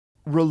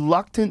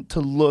reluctant to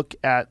look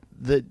at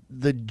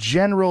the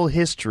general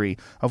history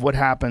of what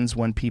happens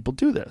when people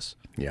do this.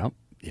 Yep.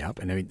 Yep.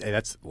 And I mean,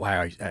 that's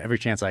why every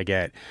chance I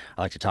get,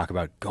 I like to talk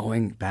about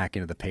going back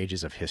into the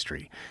pages of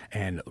history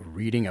and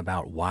reading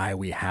about why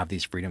we have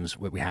these freedoms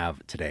what we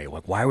have today.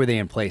 Like, why were they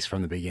in place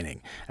from the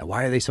beginning? And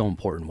why are they so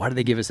important? Why did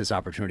they give us this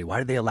opportunity? Why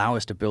did they allow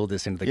us to build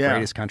this into the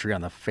greatest country on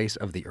the face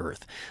of the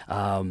earth?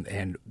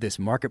 And this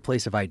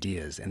marketplace of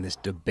ideas and this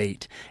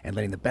debate and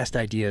letting the best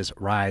ideas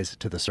rise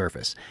to the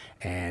surface.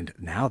 And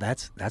now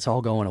that's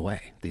all going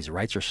away. These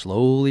rights are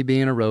slowly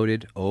being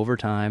eroded over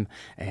time.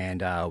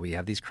 And we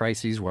have these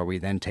crises where we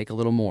then take a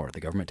little more. The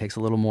government takes a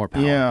little more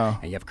power. Yeah.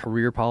 And you have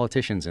career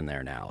politicians in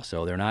there now.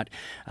 So they're not,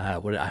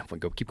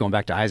 keep going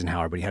back to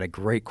Eisenhower, but he had a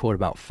great quote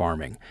about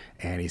farming.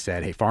 And he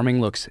said, hey,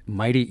 farming looks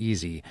mighty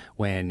easy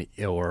when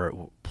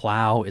your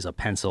plow is a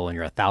pencil and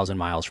you're 1,000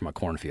 miles from a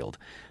cornfield.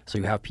 So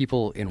you have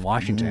people in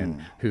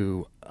Washington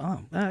who,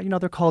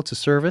 they're called to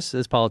service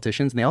as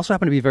politicians, and they also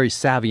happen to be very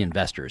savvy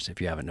investors, if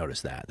you haven't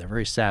noticed that. They're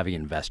very savvy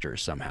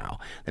investors somehow.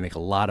 They make a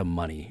lot of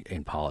money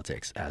in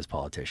politics as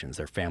politicians.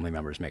 Their family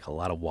members make a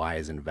lot of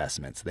wise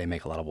investments. They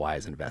make a lot of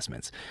wise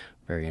investments.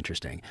 Very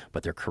interesting.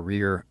 But they're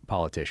career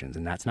politicians,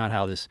 and that's not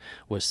how this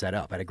was set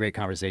up. I had a great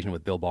conversation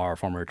with Bill Barr,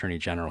 former Attorney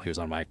General. He was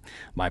on my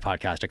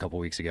podcast a couple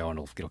weeks ago, and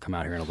it'll come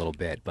out here in a little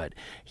bit. But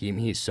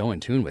he's so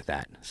in tune with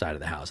that side of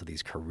the house, of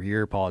these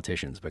career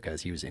politicians,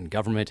 because he was in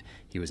government,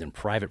 he was in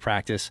private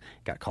practice,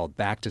 got called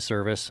back to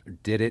service,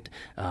 did it,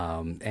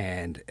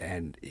 and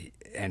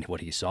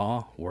what he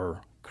saw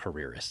were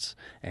careerists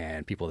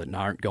and people that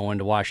aren't going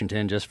to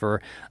Washington just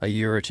for a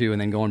year or two and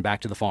then going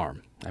back to the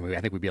farm. I mean, I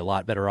think we'd be a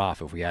lot better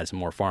off if we had some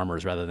more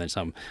farmers rather than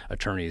some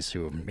attorneys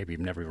who maybe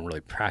never even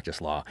really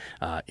practiced law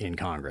in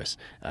Congress.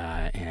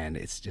 And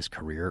it's just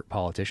career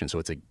politicians. So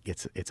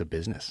it's a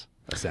business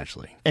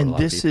essentially. And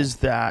this is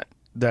that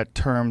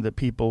term that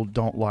people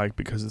don't like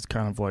because it's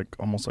kind of like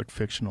almost like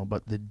fictional,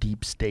 but the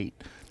deep state.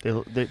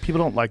 People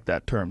don't like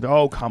that term.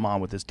 Oh, come on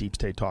with this deep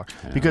state talk,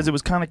 because it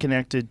was kind of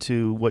connected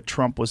to what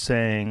Trump was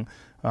saying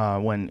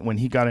when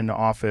he got into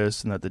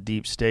office, and that the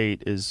deep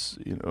state is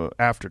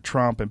after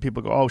Trump, and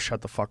people go, oh, shut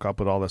the fuck up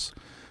with all this.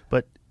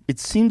 But it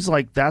seems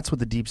like that's what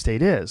the deep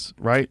state is,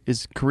 right?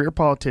 Is career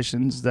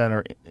politicians that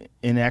are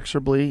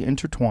inexorably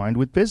intertwined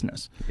with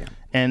business. Yeah.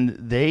 And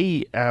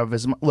they have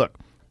look,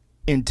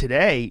 in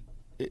today,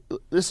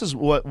 this is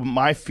what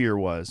my fear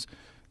was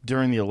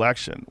during the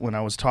election when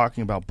I was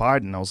talking about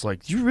Biden. I was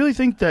like, do you really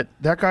think that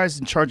guy's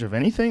in charge of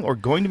anything or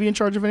going to be in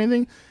charge of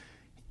anything?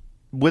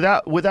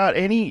 Without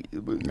any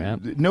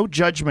no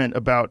judgment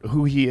about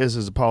who he is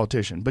as a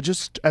politician, but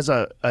just as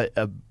a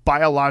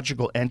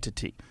biological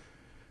entity.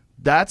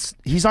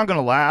 He's not going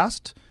to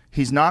last.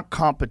 He's not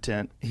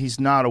competent. He's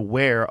not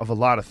aware of a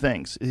lot of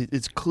things.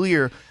 It's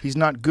clear he's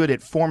not good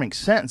at forming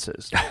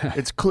sentences.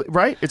 It's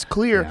right? It's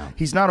clear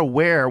he's not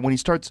aware when he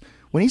starts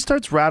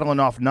rattling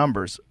off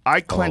numbers.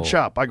 I clench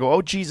up. I go,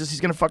 oh, Jesus,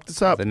 he's going to fuck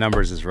this up. The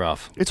numbers is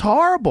rough. It's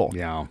horrible.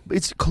 Yeah.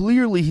 It's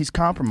clearly he's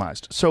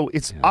compromised. So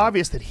it's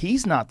obvious that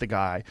he's not the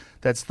guy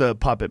that's the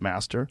puppet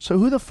master. So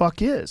who the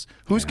fuck is?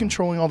 Who's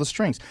controlling all the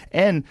strings?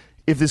 And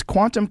if this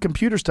quantum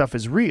computer stuff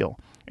is real,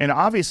 and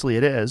obviously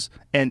it is,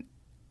 and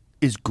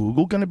is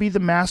Google going to be the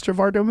master of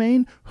our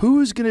domain?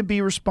 Who's going to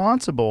be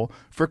responsible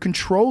for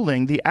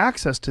controlling the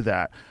access to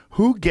that?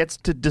 Who gets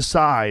to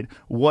decide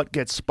what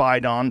gets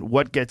spied on,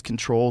 what gets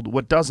controlled,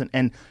 what doesn't?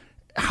 And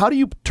how do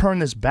you turn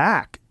this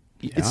back?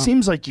 It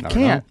seems like you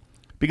can't,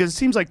 because it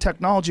seems like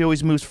technology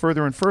always moves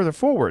further and further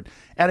forward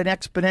at an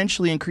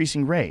exponentially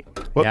increasing rate.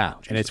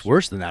 And it's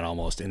worse than that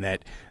almost, in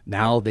that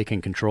now they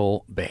can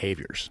control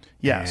behaviors.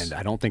 Yes. And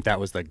I don't think that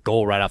was the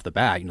goal right off the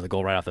bat. The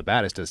goal right off the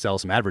bat is to sell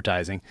some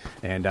advertising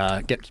and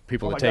get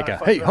people to take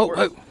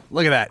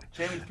look at that.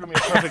 Jamie threw me a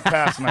perfect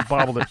pass and I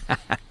bobbled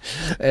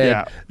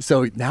it.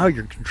 So now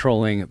you're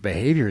controlling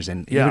behaviors,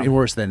 and even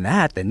worse than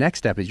that, the next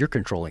step is you're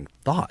controlling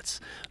thoughts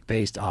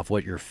based off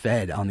what you're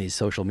fed on these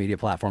social media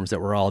platforms that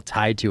we're all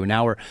tied to. And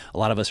now a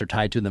lot of us are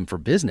tied to them for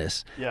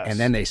business. Yes. And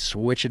then they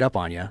switch it up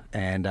on you,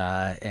 and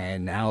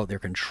now they're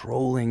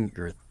controlling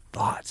your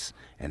thoughts,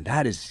 and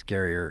that is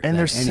scarier. And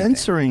they're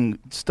censoring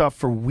stuff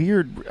for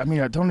weird. I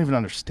mean, I don't even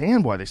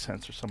understand why they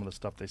censor some of the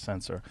stuff they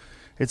censor.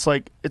 It's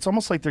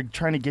almost like they're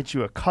trying to get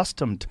you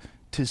accustomed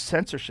to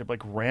censorship,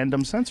 like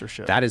random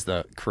censorship. That is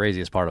the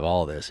craziest part of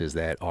all of this, is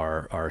that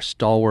our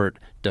stalwart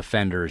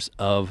defenders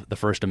of the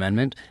First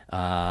Amendment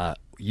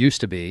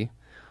used to be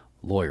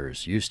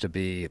lawyers, used to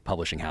be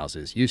publishing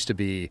houses, used to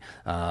be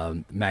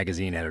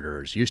magazine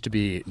editors, used to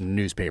be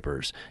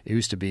newspapers,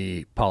 used to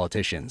be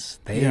politicians.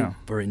 They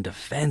were in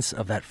defense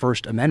of that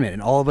First Amendment.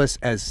 And all of us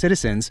as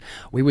citizens,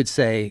 we would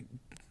say,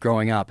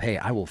 growing up, hey,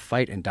 I will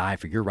fight and die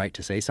for your right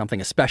to say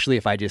something, especially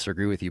if I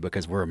disagree with you,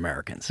 because we're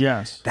Americans.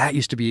 Yes. That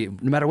used to be,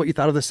 no matter what you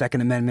thought of the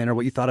Second Amendment or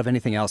what you thought of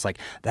anything else, like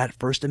that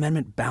First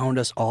Amendment bound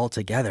us all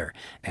together.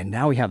 And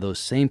now we have those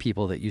same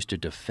people that used to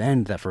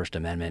defend that First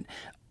Amendment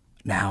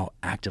now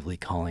actively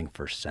calling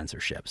for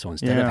censorship. So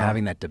instead of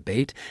having that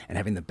debate and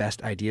having the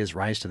best ideas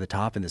rise to the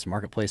top in this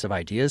marketplace of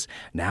ideas,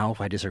 now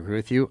if I disagree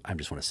with you, I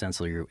just want to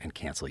censor you and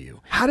cancel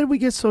you. How did we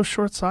get so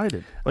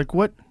short-sighted? Like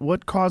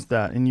what caused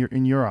that in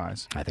your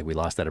eyes? I think we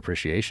lost that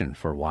appreciation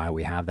for why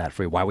we have that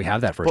First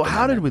Well,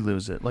 how did Amendment. we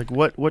lose it? Like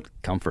what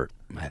Comfort.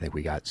 I think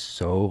we got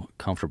so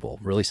comfortable.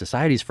 Really,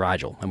 society's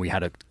fragile. And we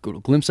had a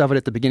glimpse of it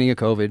at the beginning of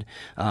COVID,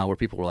 where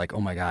people were like,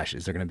 oh my gosh,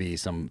 is there going to be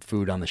some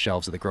food on the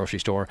shelves of the grocery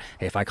store?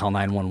 Hey, if I call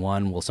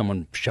 911, will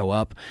someone show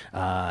up?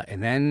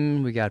 And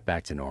then we got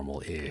back to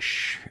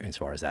normal-ish as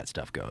far as that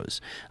stuff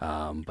goes.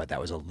 But that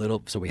was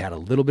so we had a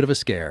little bit of a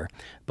scare.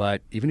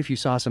 But even if you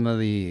saw some of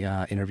the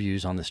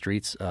interviews on the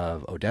streets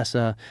of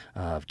Odessa,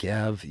 of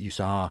Kiev, you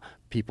saw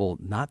people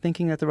not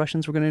thinking that the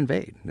Russians were going to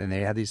invade. And they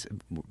had these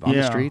on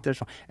the street.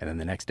 And then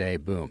the next day,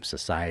 boom,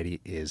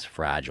 society is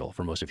fragile.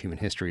 For most of human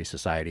history,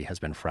 society has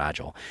been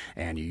fragile.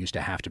 And you used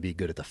to have to be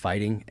good at the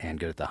fighting and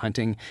good at the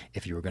hunting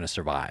if you were going to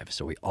survive.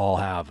 So we all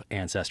have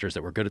ancestors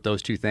that were good at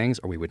those two things,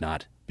 or we would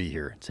not be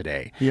here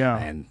today. Yeah.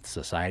 And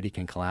society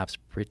can collapse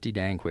pretty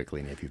dang quickly.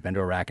 And if you've been to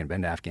Iraq and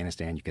been to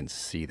Afghanistan, you can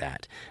see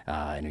that.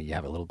 And you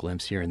have a little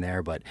glimpse here and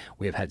there, but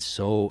we have had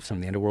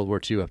from the end of World War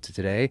II up to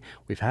today,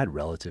 we've had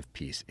relative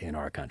peace in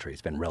our country.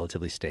 It's been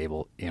relatively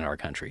stable in our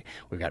country.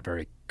 We've got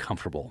very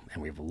comfortable,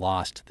 and we've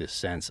lost this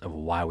sense of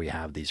why we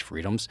have these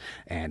freedoms,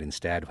 and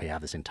instead we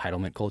have this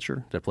entitlement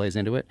culture that plays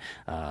into it,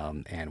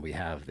 and we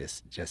have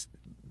this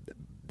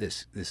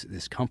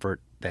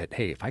comfort that,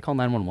 hey, if I call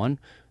 911,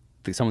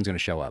 someone's going to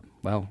show up.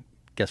 Well,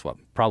 guess what?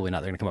 Probably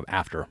not. They're going to come up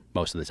after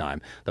most of the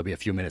time. They'll be a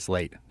few minutes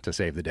late to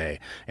save the day,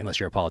 unless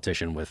you're a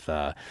politician with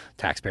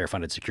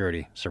taxpayer-funded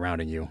security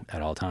surrounding you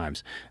at all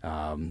times.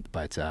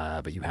 But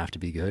you have to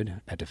be good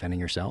at defending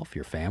yourself,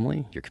 your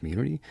family, your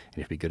community, and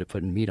you have to be good at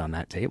putting meat on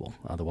that table.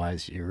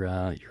 Otherwise,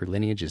 your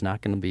lineage is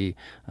not going to be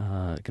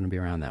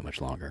around that much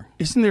longer.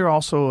 Isn't there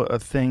also a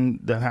thing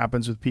that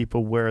happens with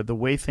people where the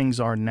way things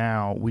are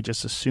now, we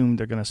just assume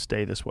they're going to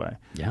stay this way?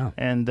 Yeah.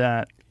 And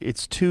that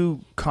it's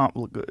too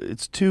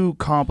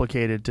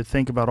complicated to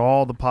think about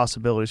all the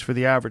possibilities for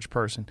the average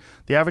person.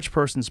 The average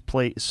person's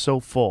plate is so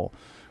full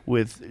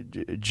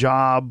with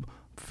job,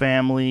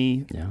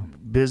 family,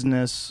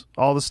 business,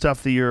 all the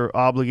stuff that you're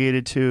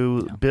obligated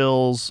to,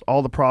 bills,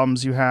 all the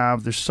problems you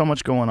have. There's so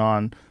much going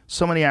on,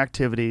 so many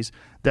activities,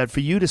 that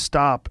for you to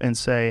stop and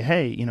say,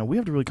 hey, we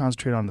have to really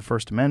concentrate on the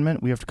First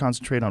Amendment. We have to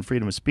concentrate on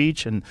freedom of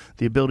speech and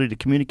the ability to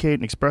communicate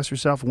and express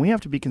yourself. And we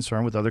have to be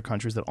concerned with other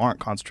countries that aren't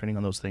concentrating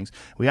on those things.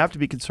 We have to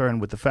be concerned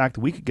with the fact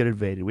that we could get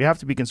invaded. We have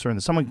to be concerned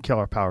that someone can kill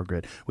our power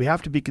grid. We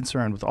have to be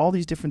concerned with all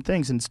these different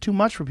things, and it's too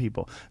much for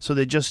people. So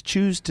they just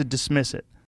choose to dismiss it.